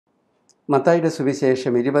മത്തായിയുടെ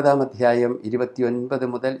സുവിശേഷം 20-ാം അധ്യായം 29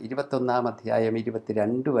 മുതൽ 21-ാം അധ്യായം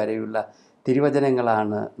 22 വരെയുള്ള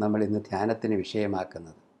തിരുവചനങ്ങളാണ് നമ്മൾ ഇന്ന് ധ്യാനത്തിന്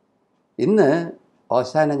വിഷയമാക്കുന്നത്. ഇന്ന്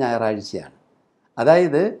ഓശാന ഞായറാഴ്ചയാണ്.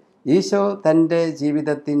 അതായത് ഈശോ തൻ്റെ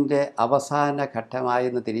ജീവിതത്തിൻ്റെ അവസാന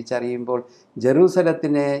ഘട്ടമായെന്ന് തിരിച്ചറിയുമ്പോൾ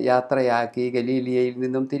ജെറൂസലത്തിനെ യാത്രയാക്കി ഗലീലിയയിൽ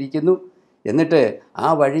നിന്നും തിരിക്കുന്നു. എന്നിട്ട്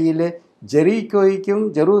ആ വഴിയിൽ ജെറീക്കോയ്ക്കും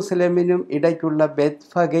ജെറൂസലമിനും ഇടയ്ക്കുള്ള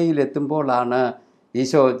ബെത്ഫഗയിലെത്തുമ്പോഴാണ്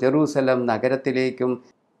ഈശോ ജെറൂസലം നഗരത്തിലേക്കും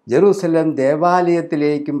ജെറൂസലം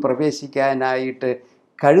ദേവാലയത്തിലേക്കും പ്രവേശിക്കാനായിട്ട്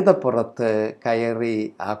കഴുതപ്പുറത്ത് കയറി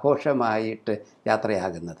ആഘോഷമായിട്ട്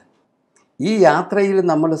യാത്രയാകുന്നത്. ഈ യാത്രയിൽ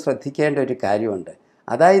നമ്മൾ ശ്രദ്ധിക്കേണ്ട ഒരു കാര്യമുണ്ട്.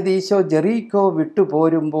 അതായത് ഈശോ ജെറീക്കോ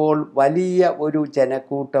വിട്ടുപോരുമ്പോൾ വലിയ ഒരു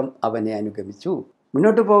ജനക്കൂട്ടം അവനെ അനുഗമിച്ചു.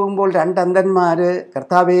 മുന്നോട്ട് പോകുമ്പോൾ രണ്ട് അന്ധന്മാർ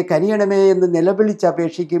കർത്താവെ കനിയണമേ എന്ന്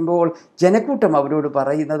നിലവിളിച്ചപേക്ഷിക്കുമ്പോൾ ജനക്കൂട്ടം അവരോട്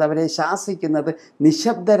പറയുന്നത്, അവരെ ശാസിക്കുന്നത്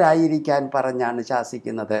നിശബ്ദരായിരിക്കാൻ പറഞ്ഞാണ്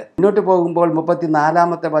ശാസിക്കുന്നത്. മുന്നോട്ട് പോകുമ്പോൾ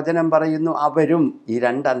 34-ാമത്തെ വചനം പറയുന്നു, അവരും ഈ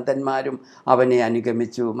രണ്ട് അന്ധന്മാരും അവനെ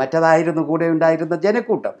അനുഗമിച്ചു. മറ്റതായിരുന്നു കൂടെ ഉണ്ടായിരുന്ന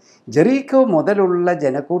ജനക്കൂട്ടം. ജെറീക്കോ മുതലുള്ള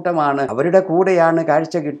ജനക്കൂട്ടമാണ്. അവരുടെ കൂടെയാണ്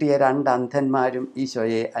കാഴ്ച കിട്ടിയ രണ്ട് അന്ധന്മാരും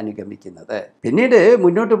ഈശോയെ അനുഗമിക്കുന്നത്. പിന്നീട്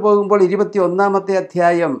മുന്നോട്ട് പോകുമ്പോൾ 21-ാമത്തെ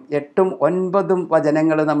അധ്യായം 8-9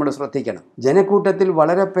 വചനങ്ങൾ നമ്മൾ ശ്രദ്ധിക്കണം. ജനക്കൂട്ടത്തിൽ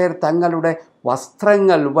വളരെ പേർ തങ്ങളുടെ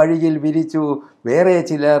വസ്ത്രങ്ങൾ വഴിയിൽ വിരിച്ചു, വേറെ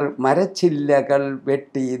ചിലർ മരച്ചില്ലകൾ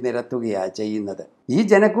വെട്ടി നിരത്തുകയാണ് ചെയ്യുന്നത്. ഈ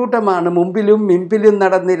ജനക്കൂട്ടമാണ് മുമ്പിലും മിമ്പിലും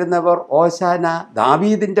നടന്നിരുന്നവർ ഓശാന,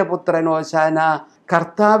 ദാവീദിൻ്റെ പുത്രൻ ഓശാന,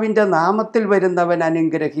 കർത്താവിൻ്റെ നാമത്തിൽ വരുന്നവൻ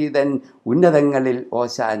അനുഗ്രഹീതൻ, ഉന്നതങ്ങളിൽ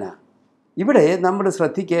ഓശാന. ഇവിടെ നമ്മൾ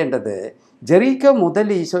ശ്രദ്ധിക്കേണ്ടത് ജെറീക്കോ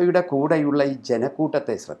മുതൽ ഈശോയുടെ കൂടെയുള്ള ഈ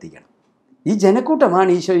ജനക്കൂട്ടത്തെ ശ്രദ്ധിക്കണം. ഈ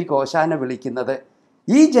ജനക്കൂട്ടമാണ് ഈശോയ്ക്ക് ഓശാന വിളിക്കുന്നത്.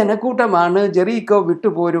 ഈ ജനക്കൂട്ടമാണ് ജെറീക്കോ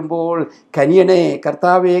വിട്ടുപോരുമ്പോൾ കനിയണേ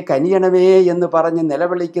കർത്താവെ കനിയണമേ എന്ന് പറഞ്ഞ്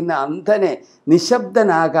നിലവിളിക്കുന്ന അന്ധനെ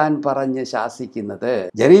നിശബ്ദനാകാൻ പറഞ്ഞ് ശാസിക്കുന്നത്.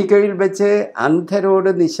 ജെറീക്കോയിൽ വെച്ച് അന്ധരോട്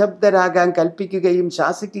നിശബ്ദരാകാൻ കൽപ്പിക്കുകയും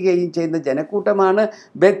ശാസിക്കുകയും ചെയ്യുന്ന ജനക്കൂട്ടമാണ്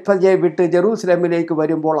ബെത്ഫഗെ വിട്ട് ജെറൂസലമിലേക്ക്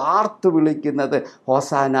വരുമ്പോൾ ആർത്തു വിളിക്കുന്നത്,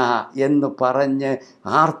 ഹോസാന എന്ന് പറഞ്ഞ്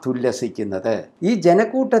ആർത്തുല്ലസിക്കുന്നത്. ഈ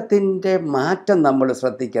ജനക്കൂട്ടത്തിൻ്റെ മാറ്റം നമ്മൾ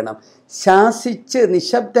ശ്രദ്ധിക്കണം. ശാസിച്ച്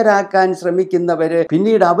നിശബ്ദരാക്കാൻ ശ്രമിക്കുന്നവർ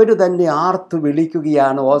പിന്നീട് അവർ തന്നെ ആർത്തു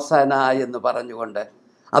വിളിക്കുകയാണ് ഹോസാന എന്ന് പറഞ്ഞുകൊണ്ട്.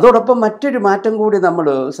 അതോടൊപ്പം മറ്റൊരു മാറ്റം കൂടി നമ്മൾ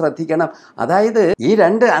ശ്രദ്ധിക്കണം. അതായത് ഈ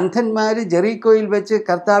രണ്ട് അന്ധന്മാർ ജെറീക്കോയിൽ വെച്ച്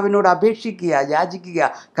കർത്താവിനോട് അപേക്ഷിക്കുക, യാചിക്കുക,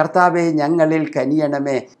 കർത്താവെ ഞങ്ങളിൽ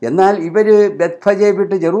കനിയണമേ. എന്നാൽ ഇവർ ബെത്ഫഗെ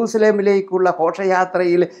വിട്ട് ജെറൂസലേമിലേക്കുള്ള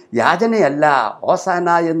ഘോഷയാത്രയിൽ യാചനയല്ല,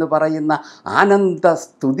 ഹോസാന എന്ന് പറയുന്ന ആനന്ദ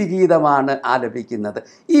സ്തുതിഗീതമാണ് ആലപിക്കുന്നത്.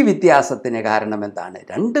 ഈ വ്യത്യാസത്തിന് കാരണം എന്താണ്?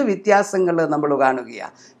 രണ്ട് വ്യത്യാസങ്ങൾ നമ്മൾ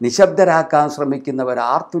കാണുകയാണ്. നിശബ്ദരാക്കാൻ ശ്രമിക്കുന്നവർ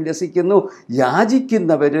ആർത്തുല്ലസിക്കുന്നു,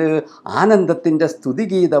 യാചിക്കുന്നവർ ആനന്ദത്തിൻ്റെ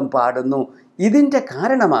സ്തുതിഗീതം പാടുന്നു. ഇതിൻ്റെ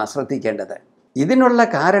കാരണമാണ് ശ്രദ്ധിക്കേണ്ടത്. ഇതിനുള്ള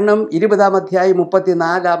കാരണം 20-ാം അധ്യായം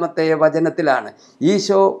 34-ാമത്തെ വചനത്തിലാണ്.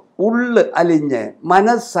 ഈശോ ഉള്ള് അലിഞ്ഞ്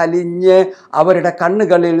മനസ്സലിഞ്ഞ് അവരുടെ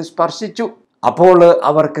കണ്ണുകളിൽ സ്പർശിച്ചു. അപ്പോൾ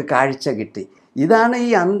അവർക്ക് കാഴ്ച കിട്ടി. ഇതാണ് ഈ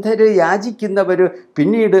അന്ധര് യാചിക്കുന്നവർ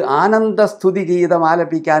പിന്നീട് ആനന്ദ സ്തുതിഗീതം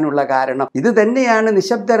ആലപിക്കാനുള്ള കാരണം. ഇത് തന്നെയാണ്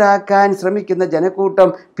നിശബ്ദരാക്കാൻ ശ്രമിക്കുന്ന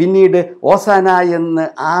ജനക്കൂട്ടം പിന്നീട് ഓസാന എന്ന്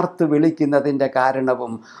ആർത്ത് വിളിക്കുന്നതിൻ്റെ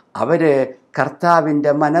കാരണവും. അവർ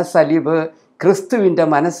കർത്താവിൻ്റെ മനസ്സലിവ്, ക്രിസ്തുവിൻ്റെ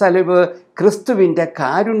മനസ്സലിവ്, ക്രിസ്തുവിൻ്റെ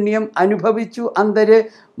കാരുണ്യം അനുഭവിച്ചു അന്ധര്.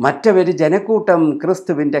 മറ്റവർ ജനക്കൂട്ടം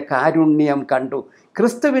ക്രിസ്തുവിൻ്റെ കാരുണ്യം കണ്ടു.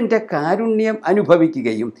 ക്രിസ്തുവിൻ്റെ കാരുണ്യം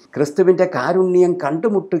അനുഭവിക്കുകയും ക്രിസ്തുവിൻ്റെ കാരുണ്യം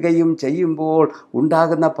കണ്ടുമുട്ടുകയും ചെയ്യുമ്പോൾ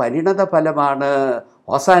ഉണ്ടാകുന്ന പരിണത ഫലമാണ്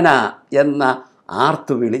ഹോസാന എന്ന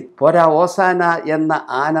ആർത്തുവിളി. പോരാ, ഹോസാന എന്ന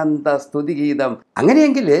ആനന്ദ സ്തുതിഗീതം.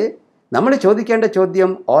 അങ്ങനെയെങ്കിൽ നമ്മൾ ചോദിക്കേണ്ട ചോദ്യം,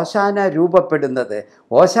 ഓശാന രൂപപ്പെടുന്നത്,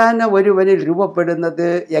 ഓശാന ഒരുവനിൽ രൂപപ്പെടുന്നത്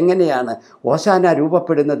എങ്ങനെയാണ്? ഓശാന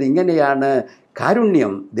രൂപപ്പെടുന്നത് ഇങ്ങനെയാണ്.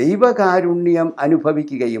 കാരുണ്യം, ദൈവകാരുണ്യം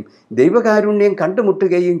അനുഭവിക്കുകയും ദൈവകാരുണ്യം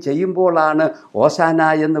കണ്ടുമുട്ടുകയും ചെയ്യുമ്പോഴാണ് ഓശാന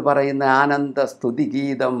എന്ന് പറയുന്ന ആനന്ദ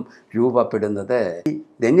സ്തുതിഗീതം രൂപപ്പെടുന്നത്.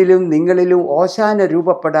 എന്നിലും നിങ്ങളിലും ഓശാന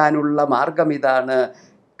രൂപപ്പെടാനുള്ള മാർഗം ഇതാണ്.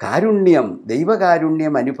 കാരുണ്യം,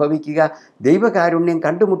 ദൈവകാരുണ്യം അനുഭവിക്കുക, ദൈവകാരുണ്യം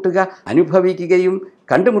കണ്ടുമുട്ടുക, അനുഭവിക്കുകയും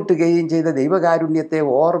കണ്ടുമുട്ടുകയും ചെയ്ത ദൈവകാരുണ്യത്തെ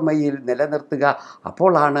ഓർമ്മയിൽ നിലനിർത്തുക.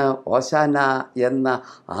 അപ്പോഴാണ് ഓശാന എന്ന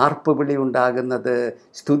ആർപ്പുവിളി ഉണ്ടാകുന്നത്,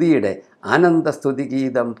 സ്തുതിയുടെ ആനന്ദ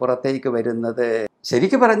സ്തുതിഗീതം പുറത്തേക്ക് വരുന്നത്.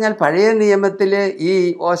 ശരിക്കും പറഞ്ഞാൽ പഴയ നിയമത്തിൽ ഈ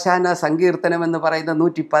ഓശാന സങ്കീർത്തനം എന്ന് പറയുന്ന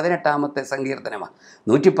 118-ാമത്തെ സങ്കീർത്തനമാണ്.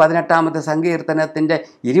 118-ാമത്തെ സങ്കീർത്തനത്തിൻ്റെ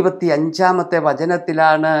 25-ാമത്തെ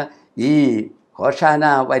വചനത്തിലാണ് ഈ ഹോശാന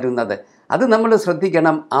വരുന്നത്. അത് നമ്മൾ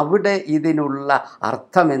ശ്രദ്ധിക്കണം. അവിടെ ഇതിനുള്ള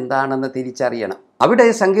അർത്ഥം എന്താണെന്ന് തിരിച്ചറിയണം. അവിടെ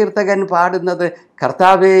സങ്കീർത്തകൻ പാടുന്നത്,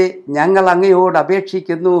 കർത്താവേ ഞങ്ങൾ അങ്ങയോട്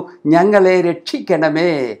അപേക്ഷിക്കുന്നു, ഞങ്ങളെ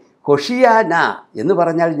രക്ഷിക്കണമേ, ഹൊഷിയാന എന്ന്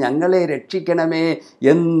പറഞ്ഞാൽ ഞങ്ങളെ രക്ഷിക്കണമേ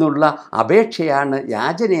എന്നുള്ള അപേക്ഷയാണ്,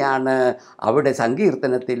 യാചനയാണ് അവിടെ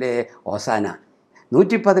സങ്കീർത്തനത്തിലെ ഓസാന.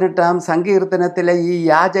 118 സങ്കീർത്തനത്തിലെ ഈ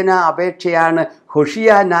യാചന അപേക്ഷയാണ്,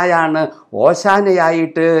 ഹൊഷിയാനായാണ്,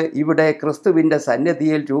 ഓശാനയായിട്ട് ഇവിടെ ക്രിസ്തുവിൻ്റെ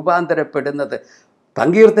സന്നിധിയിൽ രൂപാന്തരപ്പെടുന്നത്.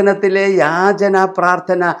 സങ്കീർത്തനത്തിലെ യാചന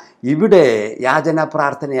പ്രാർത്ഥന ഇവിടെ യാചന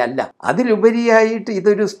പ്രാർത്ഥനയല്ല, അതിലുപരിയായിട്ട്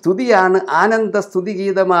ഇതൊരു സ്തുതിയാണ്, ആനന്ദ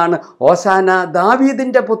സ്തുതിഗീതമാണ്. ഓശാന,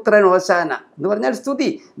 ദാവീദിൻ്റെ പുത്രൻ ഓശാന എന്ന് പറഞ്ഞാൽ സ്തുതി.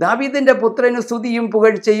 ദാവീദിൻ്റെ പുത്രന് സ്തുതിയും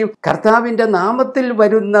പുകഴ്ചയും. കർത്താവിൻ്റെ നാമത്തിൽ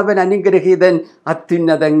വരുന്നവൻ അനുഗ്രഹീതൻ,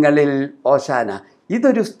 അത്യുന്നതങ്ങളിൽ ഓശാന.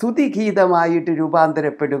 ഇതൊരു സ്തുതിഗീതമായിട്ട്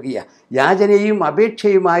രൂപാന്തരപ്പെടുകയാണ്. യാചനയും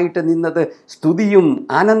അപേക്ഷയുമായിട്ട് നിന്നത് സ്തുതിയും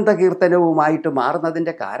ആനന്ദകീർത്തനവുമായിട്ട്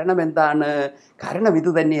മാറുന്നതിൻ്റെ കാരണം എന്താണ്? കാരണം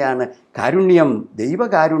ഇതുതന്നെയാണ്. കാരുണ്യം,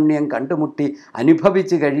 ദൈവകാരുണ്യം കണ്ടുമുട്ടി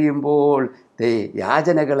അനുഭവിച്ച് കഴിയുമ്പോൾ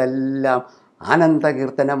യാചനകളെല്ലാം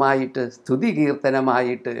ആനന്ദകീർത്തനമായിട്ട്,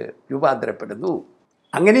 സ്തുതികീർത്തനമായിട്ട് രൂപാന്തരപ്പെടുന്നു.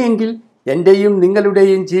 അങ്ങനെയെങ്കിൽ എൻ്റെയും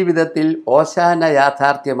നിങ്ങളുടെയും ജീവിതത്തിൽ ഓശാന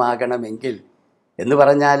യാഥാർത്ഥ്യമാകണമെങ്കിൽ എന്ന്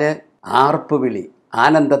പറഞ്ഞാൽ ആർപ്പുവിളി,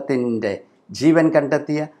 ആനന്ദത്തിൻ്റെ ജീവൻ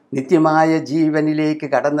കണ്ടെത്തിയ നിത്യമായ ജീവനിലേക്ക്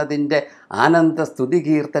കടന്നതിൻ്റെ ആനന്ദ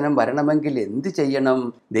സ്തുതികീർത്തനം വരണമെങ്കിൽ എന്ത് ചെയ്യണം?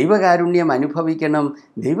 ദൈവകാരുണ്യം അനുഭവിക്കണം,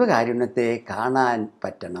 ദൈവകാരുണ്യത്തെ കാണാൻ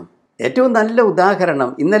പറ്റണം. ഏറ്റവും നല്ല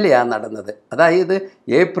ഉദാഹരണം ഇന്നലെയാണ് നടന്നത്. അതായത്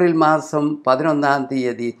ഏപ്രിൽ മാസം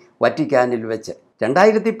 11 വറ്റിക്കാനിൽ വെച്ച്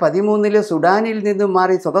 2013 സുഡാനിൽ നിന്നും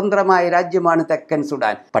മാറി സ്വതന്ത്രമായ രാജ്യമാണ് തെക്കൻ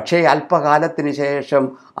സുഡാൻ. പക്ഷേ അല്പകാലത്തിന് ശേഷം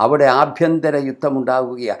അവിടെ ആഭ്യന്തര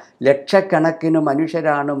യുദ്ധമുണ്ടാവുകയാണ്. ലക്ഷക്കണക്കിന്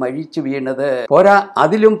മനുഷ്യരാണ് മരിച്ചു വീണത്. പോരാ,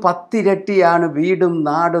 അതിലും 10 ഇരട്ടിയാണ് വീടും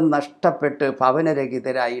നാടും നഷ്ടപ്പെട്ട്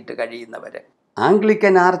ഭവനരഹിതരായിട്ട് കഴിയുന്നവർ.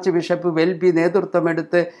 ആംഗ്ലിക്കൻ ആർച്ച് ബിഷപ്പ് വെൽബി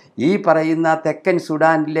നേതൃത്വമെടുത്ത് ഈ പറയുന്ന തെക്കൻ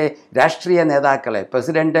സുഡാനിലെ രാഷ്ട്രീയ നേതാക്കളെ,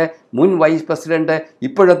 പ്രസിഡന്റ്, മുൻ വൈസ് പ്രസിഡന്റ്,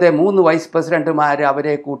 ഇപ്പോഴത്തെ 3 വൈസ് പ്രസിഡന്റുമാർ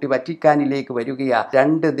അവരെ കൂട്ടി വറ്റിക്കാനിലേക്ക് വരികയാണ്.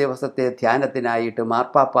 2 ദിവസത്തെ ധ്യാനത്തിനായിട്ട്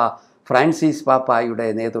മാർപ്പാപ്പ ഫ്രാൻസിസ് പാപ്പായുടെ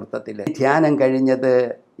നേതൃത്വത്തിൽ. ധ്യാനം കഴിഞ്ഞത്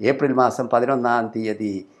ഏപ്രിൽ മാസം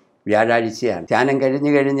 11 വ്യാഴാഴ്ചയാണ്. ധ്യാനം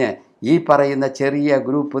കഴിഞ്ഞ് ഈ പറയുന്ന ചെറിയ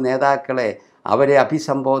ഗ്രൂപ്പ് നേതാക്കളെ അവരെ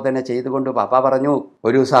അഭിസംബോധന ചെയ്തുകൊണ്ട് പാപ്പ പറഞ്ഞു,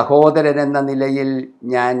 ഒരു സഹോദരൻ എന്ന നിലയിൽ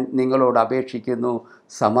ഞാൻ നിങ്ങളോട് അപേക്ഷിക്കുന്നു,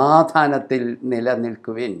 സമാധാനത്തിൽ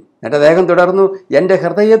നിലനിൽക്കുവിൻ. എന്നിട്ട് അദ്ദേഹം തുടർന്നു, എൻ്റെ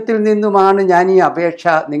ഹൃദയത്തിൽ നിന്നുമാണ് ഞാൻ ഈ അപേക്ഷ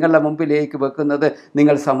നിങ്ങളുടെ മുമ്പിലേക്ക് വെക്കുന്നത്,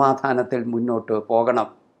 നിങ്ങൾ സമാധാനത്തിൽ മുന്നോട്ട് പോകണം.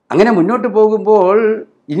 അങ്ങനെ മുന്നോട്ട് പോകുമ്പോൾ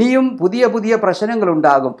ഇനിയും പുതിയ പുതിയ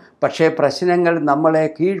പ്രശ്നങ്ങളുണ്ടാകും. പക്ഷേ പ്രശ്നങ്ങൾ നമ്മളെ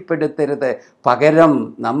കീഴ്പ്പെടുത്തരുത്, പകരം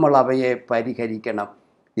നമ്മൾ അവയെ പരിഹരിക്കണം.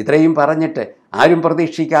 ഇത്രയും പറഞ്ഞിട്ട് ആരും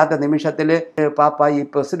പ്രതീക്ഷിക്കാത്ത നിമിഷത്തിൽ പാപ്പ ഈ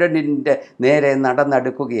പ്രസിഡന്റിൻ്റെ നേരെ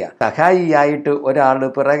നടന്നെടുക്കുകയാണ്. സഹായിയായിട്ട് ഒരാൾ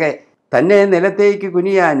പിറകെ. തന്നെ നിലത്തേക്ക്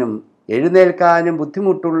കുനിയാനും എഴുന്നേൽക്കാനും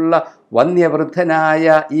ബുദ്ധിമുട്ടുള്ള വന്യവൃദ്ധനായ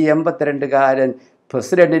ഈ 82കാരൻ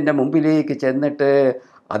പ്രസിഡന്റിൻ്റെ മുമ്പിലേക്ക് ചെന്നിട്ട്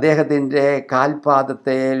അദ്ദേഹത്തിൻ്റെ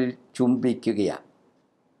കാൽപാദത്തിൽ ചുംബിക്കുകയാണ്.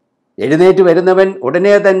 എഴുന്നേറ്റ് വരുന്നവൻ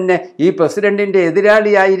ഉടനെ തന്നെ ഈ പ്രസിഡന്റിൻ്റെ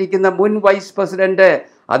എതിരാളിയായിരിക്കുന്ന മുൻ വൈസ് പ്രസിഡന്റ്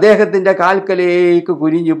അദ്ദേഹത്തിൻ്റെ കാൽക്കലേക്ക്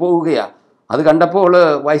കുനിഞ്ഞു പോവുകയാണ്. അത് കണ്ടപ്പോൾ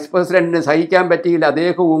വൈസ് പ്രസിഡന്റിന് സഹിക്കാൻ പറ്റിയില്ല,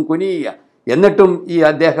 അദ്ദേഹവും കുനിയുക. എന്നിട്ടും ഈ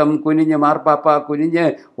അദ്ദേഹം കുനിഞ്ഞ്, മാർപ്പാപ്പ കുനിഞ്ഞ്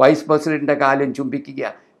വൈസ് പ്രസിഡന്റിൻ്റെ കാലും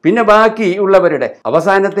ചുംബിക്കുക. പിന്നെ ബാക്കിയുള്ളവരുടെ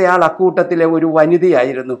അവസാനത്തെ ആൾ അക്കൂട്ടത്തിലെ ഒരു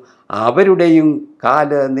വനിതയായിരുന്നു. അവരുടെയും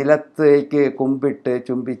കാല് നിലത്തേക്ക് കുമ്പിട്ട്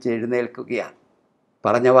ചുംബിച്ച് എഴുന്നേൽക്കുകയാണ്.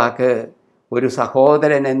 പറഞ്ഞ വാക്ക്, ഒരു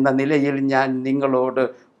സഹോദരൻ എന്ന നിലയിൽ ഞാൻ നിങ്ങളോട്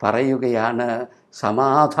പറയുകയാണ്,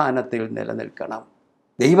 സമാധാനത്തിൽ നിലനിൽക്കണം.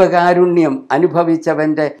 ദൈവകാരുണ്യം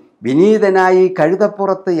അനുഭവിച്ചവൻ്റെ വിനീതനായി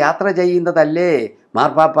കഴുതപ്പുറത്ത് യാത്ര ചെയ്യുന്നതല്ലേ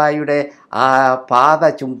മാർപ്പാപ്പായുടെ ആ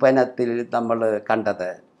പാദചുംബനത്തിൽ നമ്മൾ കണ്ടത്.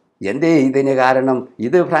 എന്തേ ഇതിന് കാരണം?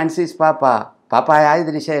 ഇത് ഫ്രാൻസിസ്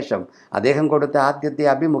പാപ്പായായതിനു ശേഷം അദ്ദേഹം കൊടുത്ത ആദ്യത്തെ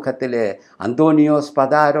അഭിമുഖത്തിൽ അന്തോണിയോസ്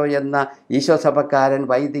പദാരോ എന്ന ഈശോസഭക്കാരൻ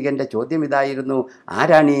വൈദികൻ്റെ ചോദ്യം ഇതായിരുന്നു,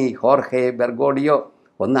 ആരാണ് ഈ ഹോർഹെ ബെർഗോഡിയോ?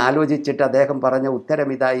 ഒന്ന് ആലോചിച്ചിട്ട് അദ്ദേഹം പറഞ്ഞ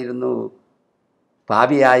ഉത്തരം ഇതായിരുന്നു,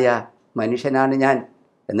 പാപിയായ മനുഷ്യനാണ് ഞാൻ.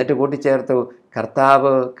 എന്നിട്ട് കൂട്ടിച്ചേർത്തു,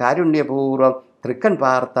 കർത്താവ് കാരുണ്യപൂർവ്വം തൃക്കൺ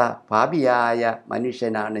പാർത്ത പാപിയായ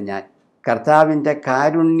മനുഷ്യനാണ് ഞാൻ. കർത്താവിൻ്റെ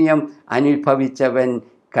കാരുണ്യം അനുഭവിച്ചവൻ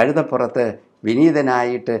കഴുതപ്പുറത്ത്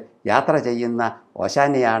വിനീതനായിട്ട് യാത്ര ചെയ്യുന്ന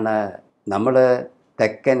ഓശാനയാണ് നമ്മൾ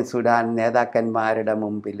തെക്കൻ സുഡാൻ നേതാക്കന്മാരുടെ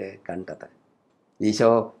മുമ്പിൽ കണ്ടത്.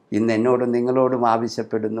 ഈശോ ഇന്ന് എന്നോടും നിങ്ങളോടും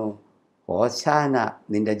ആവശ്യപ്പെടുന്നു, ഓശാന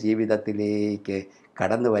നിൻ്റെ ജീവിതത്തിലേക്ക്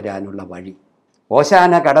കടന്നു വരാനുള്ള വഴി.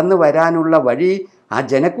 ഓശാന കടന്നു വരാനുള്ള വഴി ആ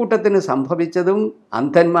ജനക്കൂട്ടത്തിന് സംഭവിച്ചതും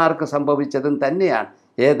അന്ധന്മാർക്ക് സംഭവിച്ചതും തന്നെയാണ്.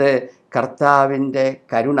 ഏത്? കർത്താവിൻ്റെ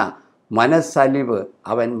കരുണ, മനസ്സലിവ്.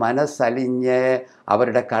 അവൻ മനസ്സലിഞ്ഞ്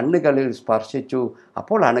അവരുടെ കണ്ണുകളിൽ സ്പർശിച്ചു.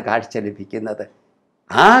 അപ്പോഴാണ് കാഴ്ച ലഭിക്കുന്നത്.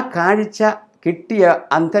 ആ കാഴ്ച കിട്ടിയ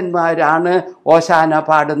അന്ധന്മാരാണ് ഓശാന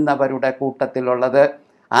പാടുന്നവരുടെ കൂട്ടത്തിലുള്ളത്.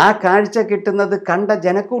 ആ കാഴ്ച കിട്ടുന്നത് കണ്ട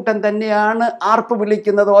ജനക്കൂട്ടം തന്നെയാണ് ആർപ്പ്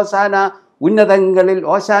വിളിക്കുന്നത്, ഓശാന ഉന്നതങ്ങളിൽ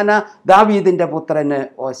ഓശാന, ദാവീദിൻ്റെ പുത്രന്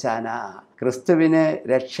ഓശാന. ക്രിസ്തുവിന്,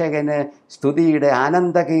 രക്ഷകന് സ്തുതിയുടെ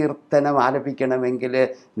ആനന്ദകീർത്തനം ആലപിക്കണമെങ്കിൽ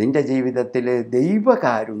നിൻ്റെ ജീവിതത്തിൽ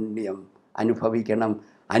ദൈവകാരുണ്യം അനുഭവിക്കണം.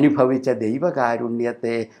 അനുഭവിച്ച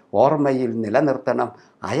ദൈവകാരുണ്യത്തെ ഓർമ്മയിൽ നിലനിർത്തണം,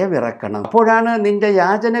 അയവിറക്കണം. അപ്പോഴാണ് നിൻ്റെ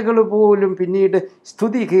യാചനകൾ പോലും പിന്നീട്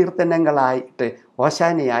സ്തുതി കീർത്തനങ്ങളായിട്ട്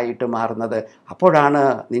ഓശാനയായിട്ട് മാറുന്നത്. അപ്പോഴാണ്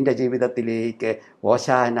നിൻ്റെ ജീവിതത്തിലേക്ക്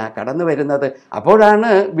ഓശാന കടന്നു വരുന്നത്.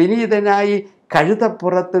 അപ്പോഴാണ് വിനീതനായി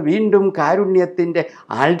കഴുതപ്പുറത്ത് വീണ്ടും കാരുണ്യത്തിൻ്റെ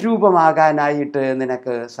ആൾരൂപമാകാനായിട്ട്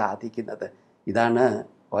നിനക്ക് സാധിക്കുന്നത്. ഇതാണ്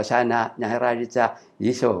ഓശാന ഞായറാഴ്ച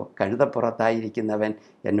ഈശോ കഴുതപ്പുറത്തായിരിക്കുന്നവൻ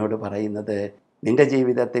എന്നോട് പറയുന്നത്. നിൻ്റെ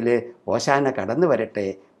ജീവിതത്തിൽ ഓശാന കടന്നു വരട്ടെ,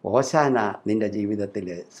 ഓശാന നിൻ്റെ ജീവിതത്തിൽ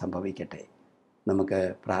സംഭവിക്കട്ടെ. നമുക്ക്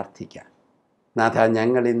പ്രാർത്ഥിക്കാം. നാഥ,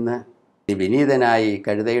 ഞങ്ങളിന്ന് വിനീതനായി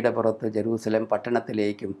കഴുതയുടെ പുറത്ത് ജെറൂസലേം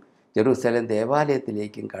പട്ടണത്തിലേക്കും ജെറൂസലേം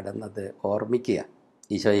ദേവാലയത്തിലേക്കും കടന്നത് ഓർമ്മിക്കുക.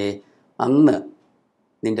 ഈശോയെ, അന്ന്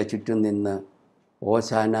നിൻ്റെ ചുറ്റും നിന്ന്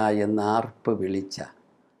ഓശാന എന്ന ആർപ്പ് വിളിച്ച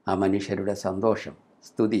ആ മനുഷ്യരുടെ സന്തോഷം,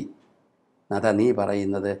 സ്തുതി, നാഥ, നീ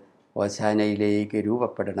പറയുന്നത് ഓശാനയിലേക്ക്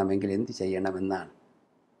രൂപപ്പെടണമെങ്കിൽ എന്ത് ചെയ്യണമെന്നാണ്.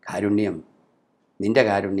 കാരുണ്യം, നിൻ്റെ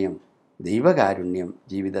കാരുണ്യം, ദൈവകാരുണ്യം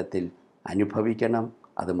ജീവിതത്തിൽ അനുഭവിക്കണം,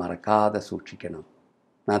 അത് മറക്കാതെ സൂക്ഷിക്കണം.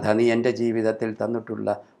 നാഥ, നീ എൻ്റെ ജീവിതത്തിൽ തന്നിട്ടുള്ള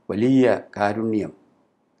വലിയ കാരുണ്യം,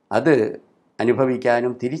 അത്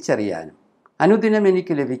അനുഭവിക്കാനും തിരിച്ചറിയാനും അനുദിനം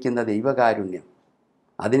എനിക്ക് ലഭിക്കുന്ന ദൈവകാരുണ്യം,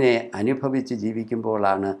 അതിനെ അനുഭവിച്ച്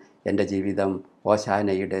ജീവിക്കുമ്പോഴാണ് എൻ്റെ ജീവിതം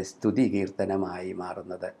ഓശാനയുടെ സ്തുതി കീർത്തനമായി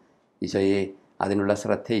മാറുന്നത്. ഈശോയെ, അതിനുള്ള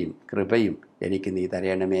ശ്രദ്ധയും കൃപയും എനിക്ക് നീ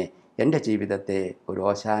തരണമേ. എൻ്റെ ജീവിതത്തെ ഒരു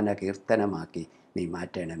ഓശാന കീർത്തനമാക്കി നീ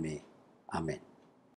മാറ്റണമേ. ആമേൻ.